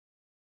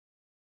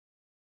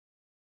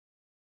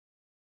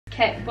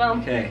Okay,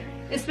 well,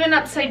 it's been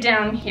upside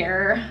down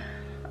here.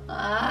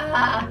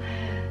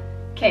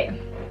 Okay.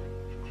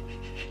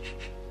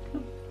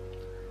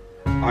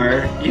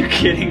 Are you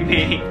kidding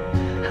me?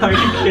 Are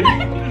you kidding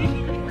me?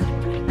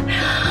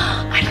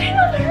 I didn't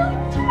know there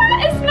was that.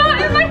 It's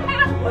not in my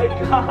house. Oh my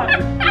god.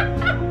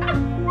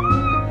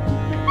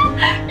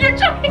 You're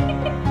trying.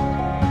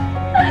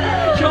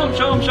 Show him,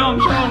 show him, show him,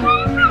 show him.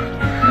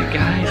 The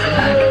guys,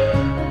 look.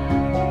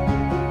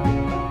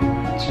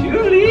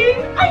 Julie!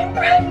 I'm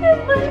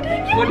pregnant,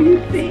 Linda. What are you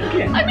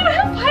thinking? I'm gonna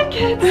have 5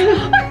 kids.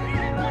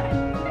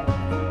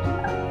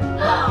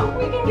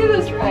 We can do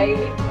this, right?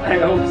 I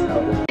hope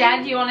so.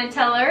 Dad, do you want to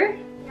tell her?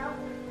 No.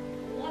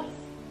 Yes.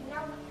 No.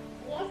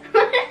 Yes.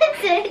 What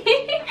is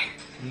it?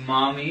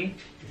 Mommy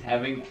is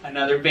having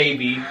another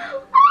baby.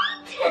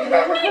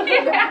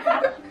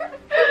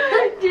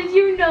 Did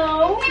you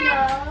know?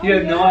 No. You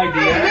have no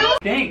idea?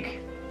 Think.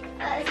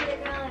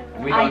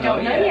 We I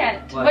don't know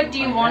yet. What do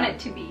you find want out. it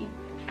to be?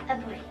 A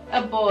boy.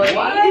 A boy.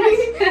 What?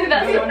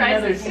 That You want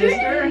another surprises me.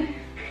 sister?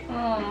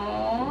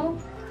 Aww.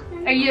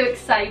 Are you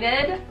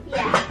excited?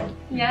 Yeah.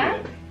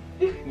 Yeah?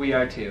 Good. We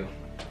are too.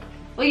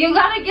 Well, you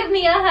gotta give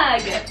me a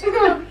hug.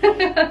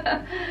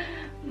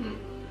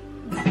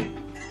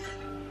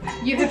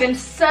 You have been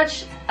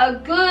such a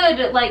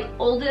good, like,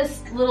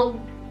 oldest little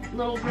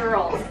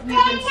girl.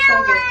 You've been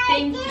so good.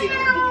 Thank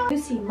you.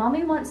 Lucy,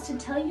 Mommy wants to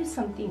tell you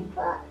something.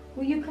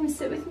 Will you come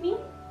sit with me?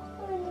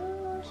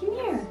 Come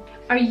here.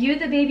 Are you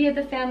the baby of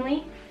the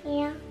family?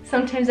 Yeah.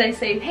 Sometimes I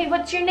say, hey,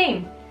 what's your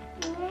name?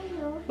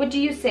 What do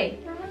you say?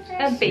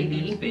 A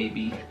baby.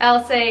 Baby.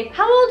 I'll say,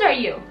 how old are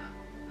you?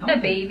 A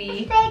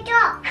baby. Stay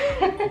up.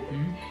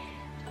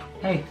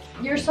 Hey,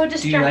 You're so do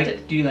you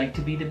distracted. like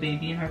to be the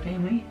baby in our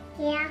family?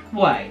 Yeah.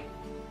 Why?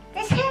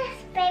 This is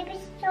baby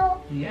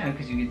store. Yeah,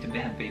 because you get to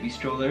have baby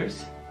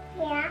strollers.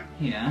 Yeah.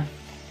 Yeah.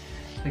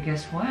 But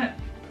guess what?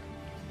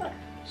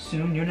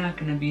 Soon you're not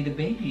gonna be the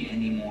baby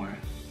anymore.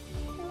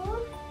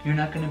 You're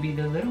not gonna be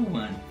the little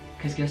one.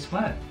 Because guess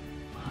what?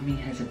 Mommy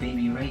has a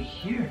baby right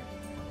here.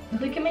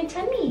 Look at my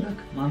tummy. Look,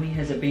 Mommy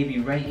has a baby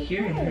right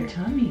here in her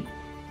tummy.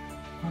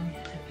 Mommy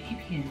has a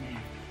baby in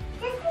there.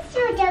 This is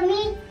your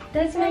dummy.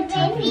 That's my Baby.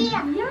 tummy. This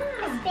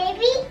Yeah.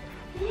 baby.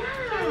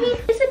 Yeah.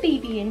 There's a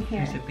baby in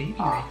here. There's a baby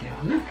right there.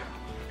 Look.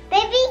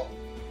 Baby.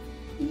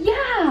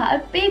 Yeah, a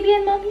baby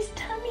in Mommy's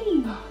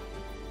tummy.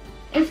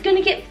 It's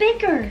gonna get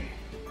bigger.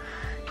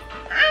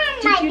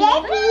 Did My you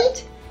know baby.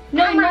 that?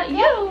 No, I'm not a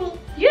you.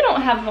 You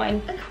don't have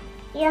one.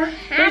 You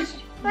have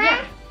one?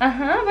 Yeah.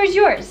 Uh-huh. Where's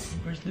yours?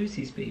 Where's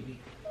Lucy's baby?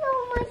 No,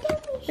 my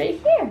baby. Right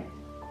here.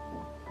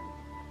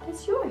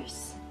 That's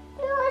yours.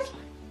 No, it's...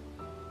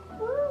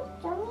 Oh,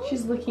 dummy.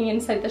 She's looking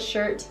inside the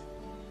shirt.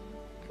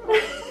 No,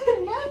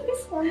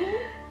 this dummy.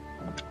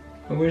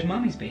 But where's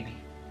Mommy's baby?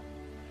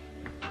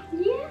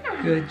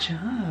 Yeah. Good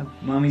job.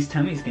 Mommy's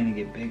tummy's gonna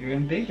get bigger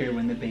and bigger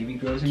when the baby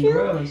grows and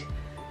grows.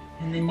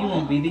 And then you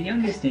won't be the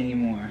youngest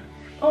anymore.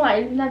 Oh,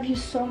 I love you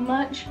so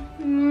much.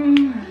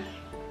 Mm.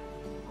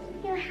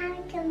 You have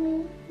a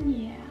dummy.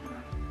 Yeah.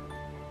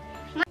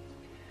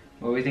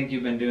 Well, we think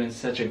you've been doing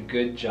such a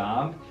good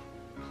job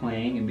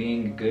playing and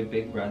being a good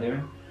big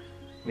brother.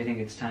 We think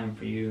it's time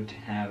for you to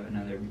have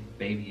another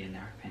baby in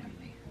our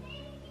family.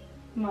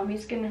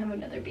 Mommy's gonna have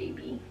another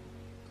baby.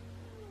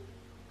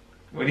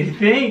 What do you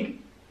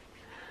think?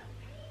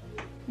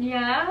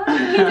 Yeah?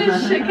 He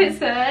just shook his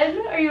head.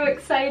 Are you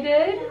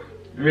excited?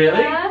 Really?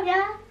 Yeah?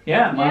 Yeah.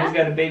 Yeah, Mommy's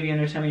got a baby in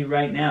her tummy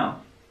right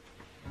now.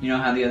 You know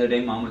how the other day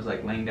Mom was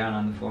like laying down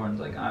on the floor and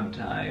was like, I'm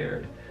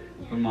tired.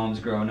 When moms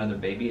grow another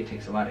baby, it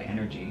takes a lot of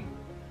energy.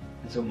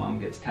 And so Mom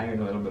gets tired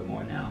a little bit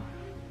more now.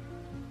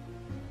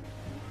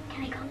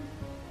 Can I come?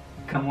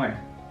 Come where?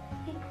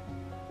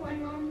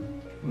 When Mom...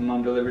 When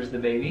Mom delivers the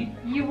baby?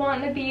 You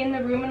want to be in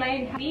the room when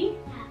I have baby?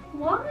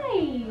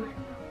 Why?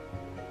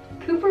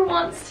 Cooper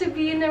wants to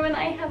be in there when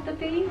I have the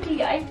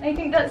baby. I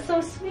think that's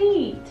so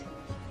sweet.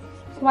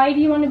 Why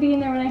do you want to be in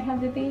there when I have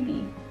the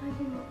baby? I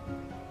don't know.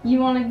 You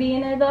want to be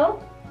in there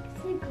though?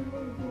 It's a girl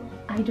or boy.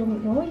 I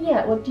don't know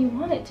yet. What do you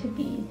want it to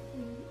be?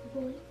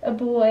 Boy. A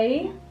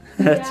boy?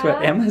 That's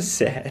what Yeah. Emma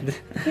said.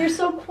 You're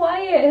so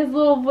quiet. His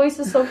little voice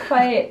is so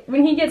quiet.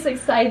 When he gets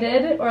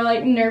excited or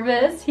like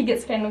nervous, he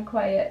gets kind of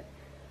quiet.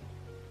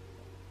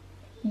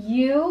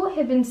 You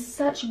have been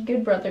such a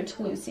good brother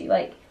to Lucy.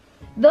 Like,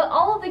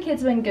 all of the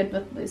kids have been good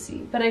with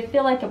Lucy, but I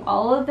feel like of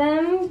all of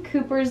them,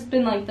 Cooper's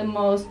been like the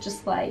most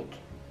just like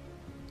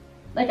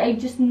I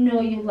just know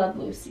you love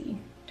Lucy,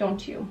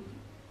 don't you?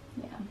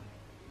 Yeah.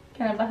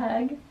 Can I have a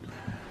hug?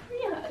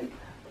 Yeah.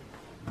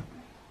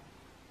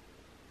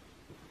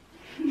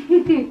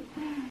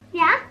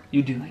 Yeah?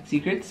 You do like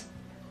secrets?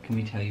 Can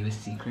we tell you a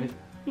secret?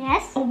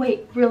 Yes? Oh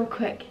wait, real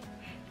quick.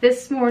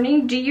 This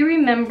morning, do you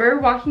remember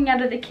walking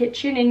out of the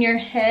kitchen and your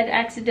head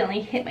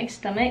accidentally hit my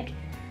stomach?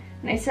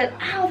 And I said,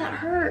 ow, that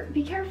hurt,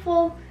 be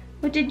careful.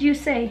 What did you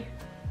say?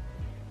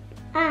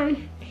 Do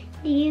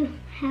you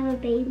have a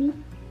baby?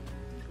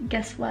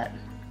 Guess what?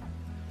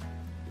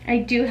 I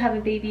do have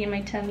a baby in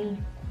my tummy.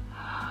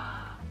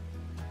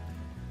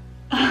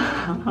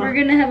 We're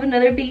gonna have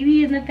another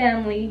baby in the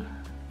family.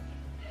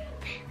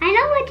 I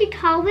know what to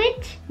call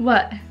it.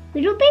 What?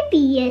 Little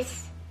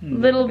baby-ish.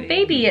 Little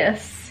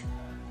baby-ish.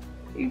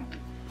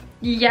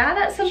 Yeah,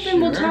 that's something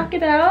we'll Sure. talk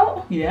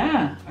about.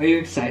 Yeah. Are you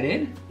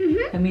excited?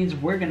 Mm-hmm. That means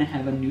we're gonna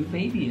have a new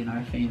baby in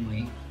our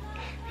family.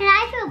 And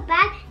I feel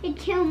bad to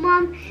kill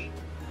Mom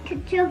to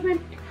kill her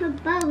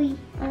belly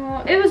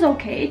It was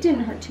okay. It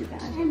didn't hurt too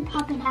bad. and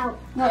pop it out.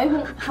 No, it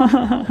won't.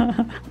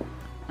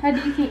 How do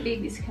you think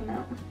babies come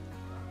out?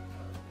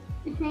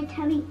 And my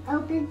tummy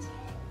opens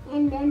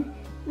and then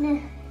the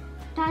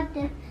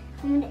doctor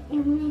and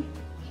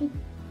take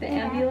The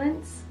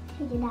ambulance?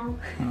 it out.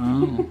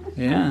 Oh,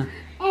 yeah.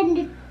 And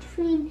the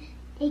twin,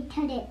 they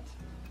cut it.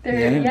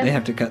 Yeah, they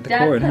have to cut the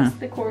Dad cord, cuts huh?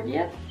 the cord,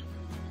 yep.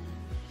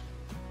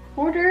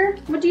 Porter,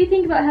 what do you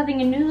think about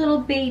having a new little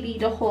baby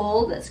to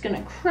hold that's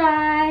gonna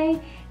cry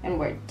and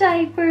wear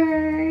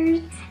diapers?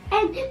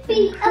 And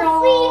be a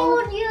crawl.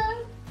 free.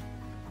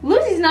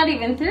 Lucy's not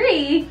even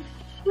 3.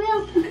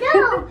 Well,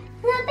 no,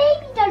 the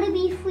baby gonna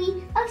be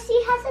free. Oh,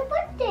 she has a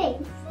birthday.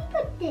 3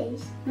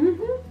 birthdays.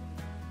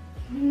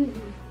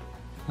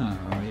 Oh,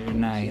 you're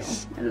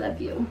nice. I love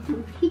you.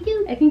 You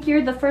do. I think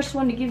you're the first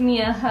one to give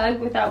me a hug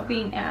without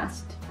being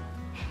asked.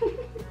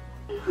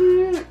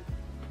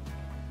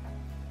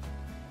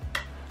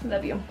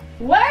 Love you.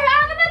 We're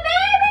having a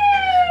baby!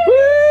 Woo!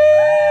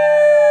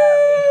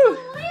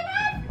 Look at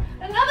that!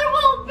 Another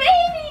little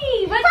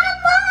baby! But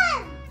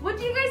what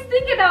do you guys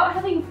think about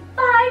having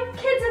 5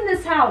 kids in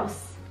this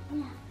house?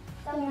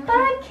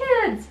 5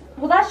 kids!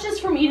 Well, that's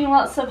just from eating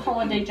lots of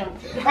holiday junk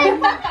food.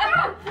 1, 2,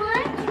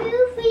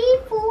 3,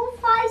 4,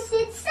 5,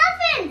 6,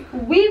 7.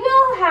 We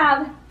will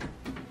have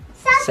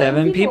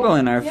 7 people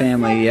in our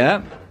family,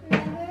 yep. a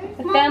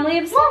family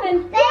of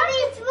 7.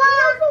 Baby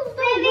small.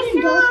 Baby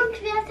small.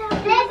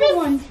 Baby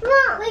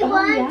small. Wait,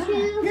 1,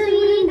 2,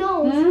 3.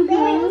 Mhm.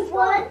 Baby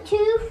 1,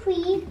 2,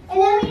 3,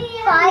 4,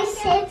 5,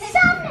 6,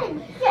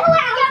 7.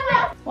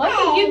 Well, I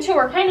think you two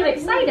are kind of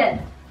excited.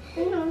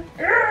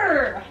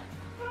 Urgh.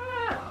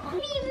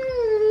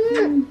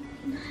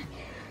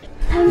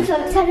 I'm so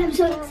excited. I'm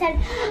so excited.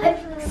 I'm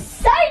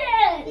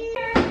excited.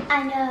 I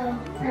know.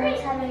 I'm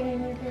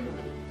excited.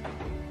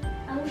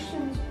 I wish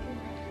it was good.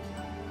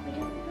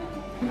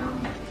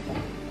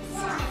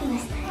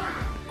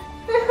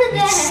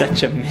 It's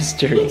such a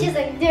mystery. Just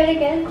like do it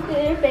again. Do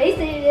your face.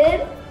 And you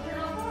did.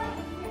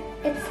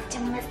 It's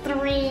such a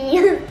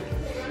mystery.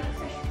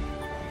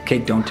 Okay,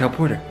 don't tell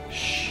Porter.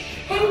 Shh.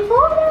 And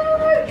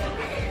forward.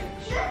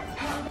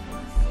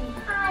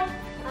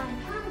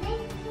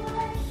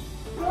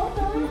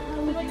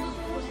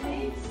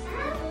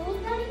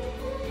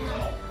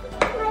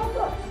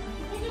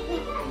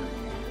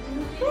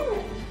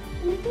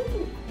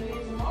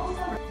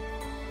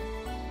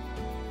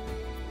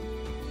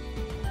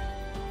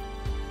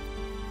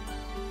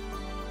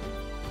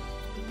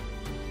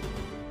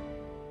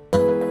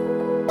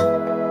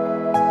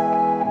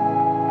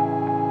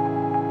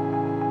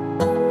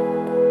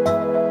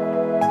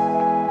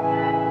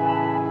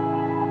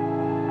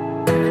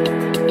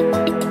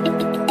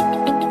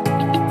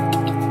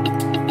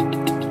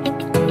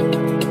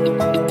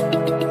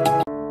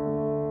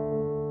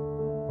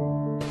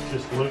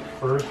 Just look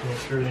first, make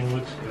sure everything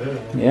looks good.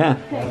 Yeah.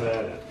 Have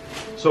at it.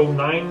 So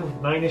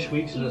nine-ish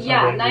weeks is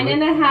Yeah,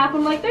 9.5.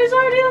 I'm like, there's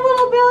already a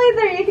little belly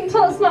there. You can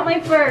tell it's not my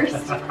first.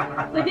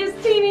 Like, it's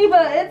teeny,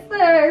 but it's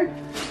there.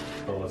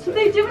 So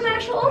they do an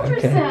actual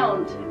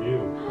ultrasound. You do.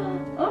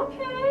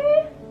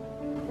 Okay.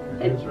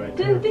 It is right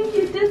Didn't there. think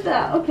you did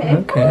that. Okay,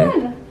 Okay.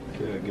 fun.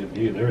 Good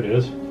view. There it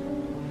is.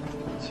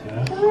 See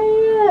that?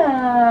 Oh,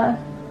 yeah.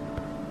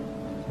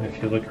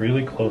 If you look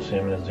really closely,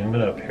 I'm gonna zoom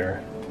it up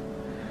here.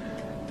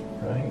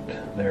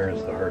 Right there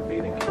is the heart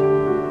beating.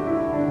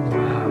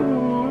 Wow.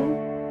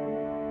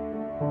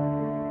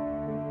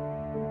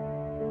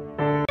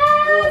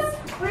 Yes!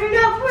 No,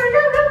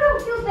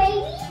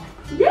 baby.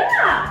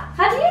 Yeah!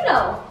 How do you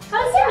know? How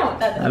does he know what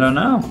that is? I don't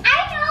know. I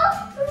know.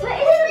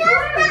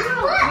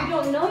 We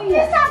don't know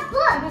yet. It's that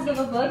book. Because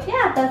of a book?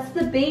 Yeah, that's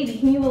the baby.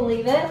 Can you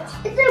believe it?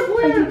 It's a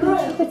boy.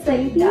 It's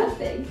like that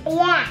big.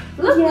 Yeah.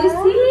 Look,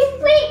 Lucy.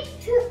 Wait,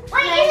 is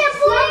it a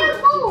boy or a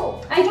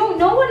girl? I don't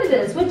know what it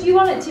is. What do you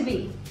want it to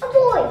be? A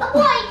boy. A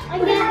boy. I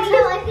can't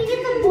tell. I think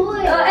it's a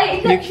boy.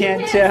 You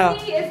can't tell.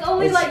 See. It's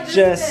only like It's this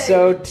just big.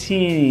 so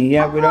teeny.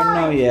 Yeah, we don't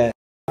know yet.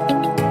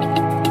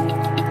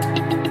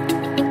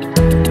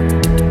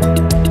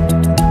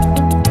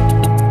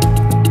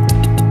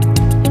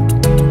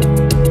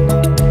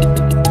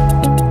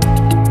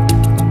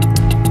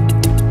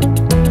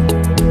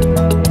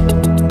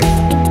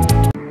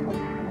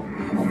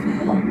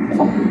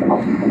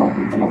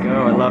 There you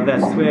go. I love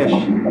that swish.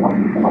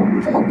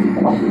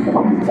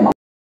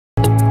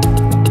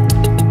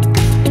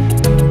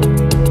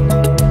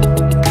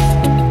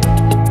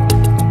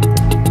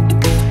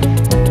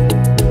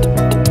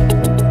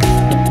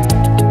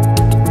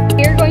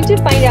 You're going to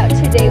find out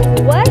today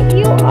what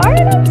you are,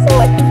 and I'm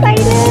so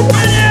excited.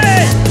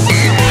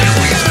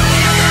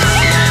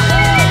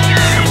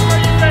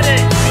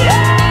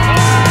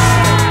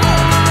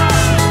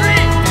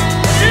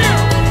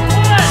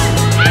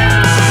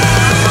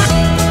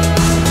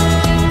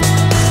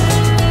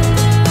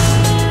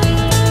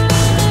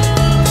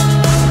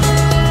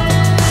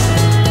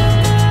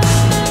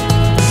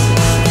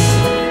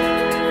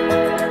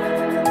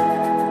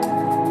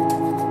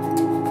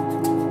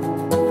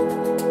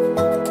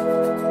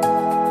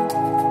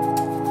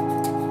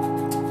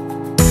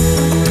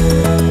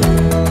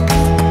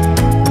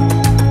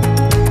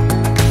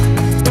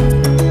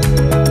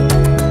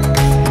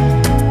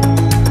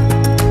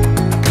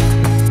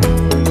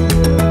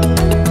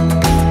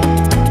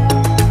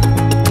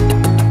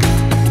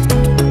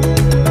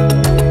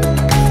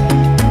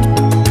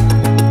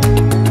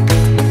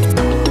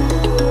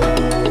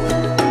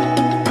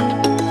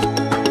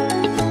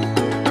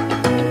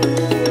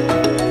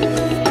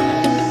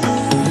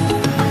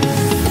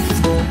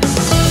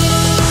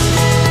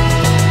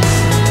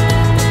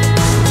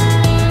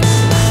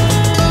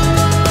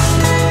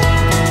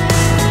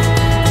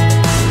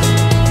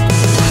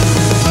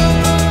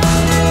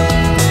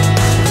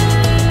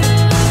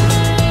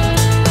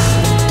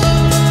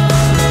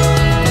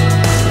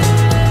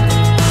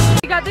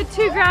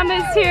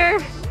 is here.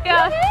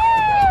 Yeah.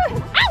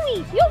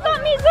 Owie, you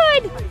got me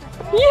good.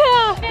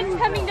 Yeah. It's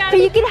coming down. But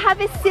you can have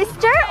a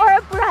sister or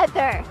a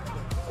brother.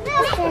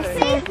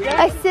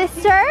 A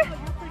sister?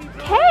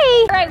 Okay.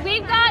 All right,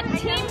 we've got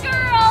team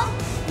girls.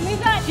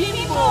 We've got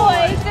team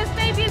boys. This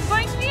baby is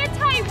going to be a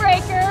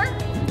tiebreaker.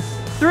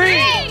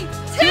 3,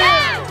 2,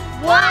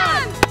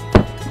 1.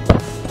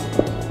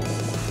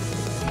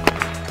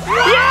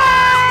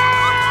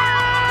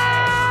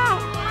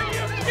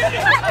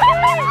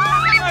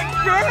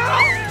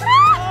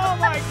 Oh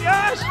my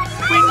gosh!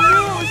 We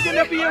knew it was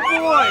gonna be a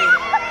boy!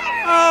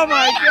 Oh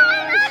my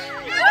gosh!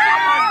 A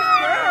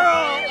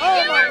girl! Oh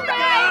my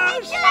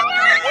gosh!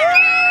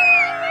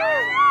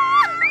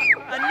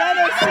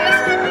 Another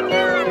sister!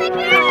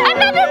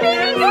 Another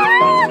baby girl.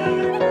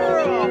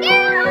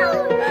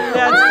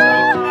 That's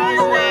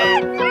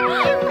fantastic!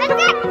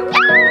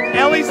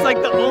 Ellie's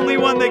like the only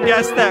one that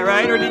guessed that,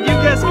 right? Or did you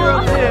guess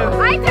girl too?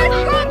 I just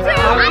girl too.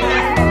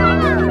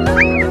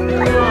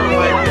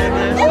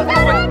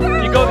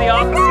 You go the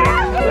opposite.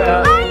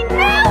 Yeah.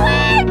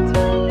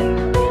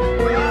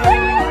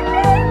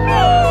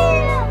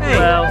 Hey.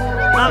 Well,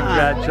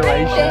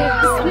 congratulations.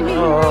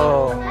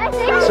 Oh,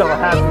 so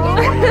happy.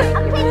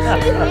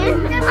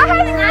 I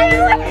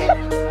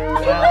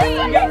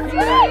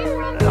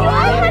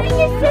had a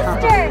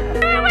sister.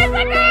 It was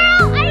a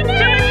girl. I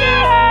knew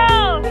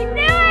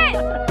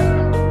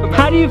it.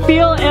 How do you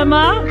feel,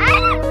 Emma? I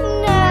don't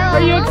know.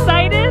 Are you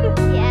excited?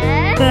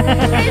 Yes.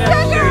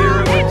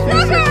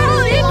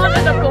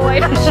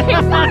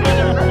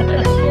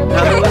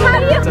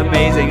 It's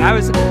amazing. I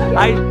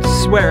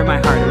swear in my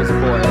heart it was a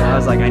boy. I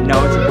was like, I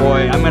know it's a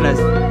boy.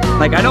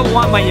 I don't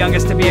want my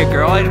youngest to be a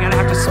girl. I'm gonna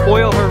have to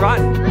spoil her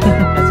rotten.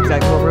 That's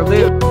exactly what we're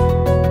doing.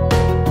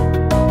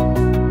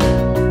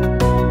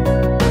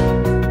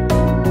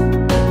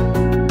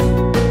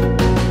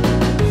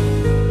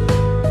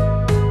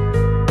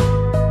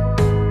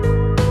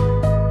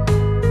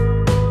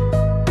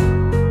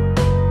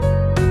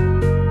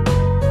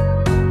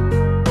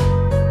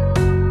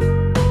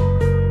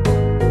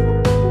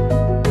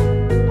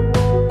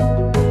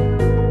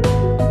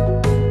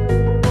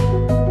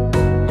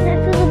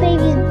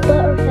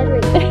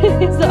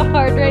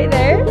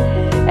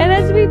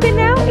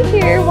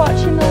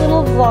 Watching the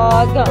little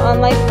vlog on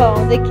my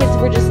phone. The kids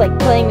were just like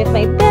playing with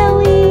my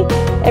belly.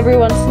 Every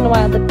once in a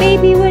while the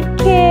baby would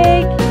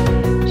kick.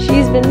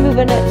 She's been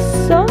moving up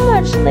so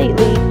much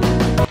lately.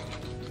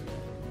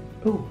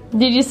 Ooh,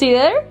 Did you see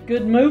there?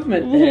 good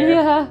movement there.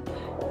 Yeah.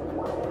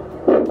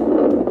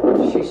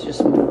 She's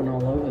just moving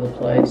all over the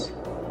place.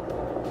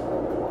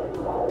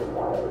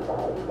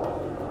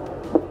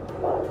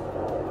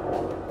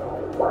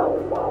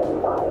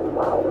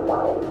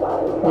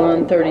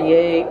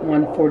 $138,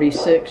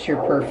 $146,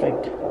 you're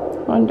perfect.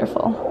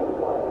 Wonderful.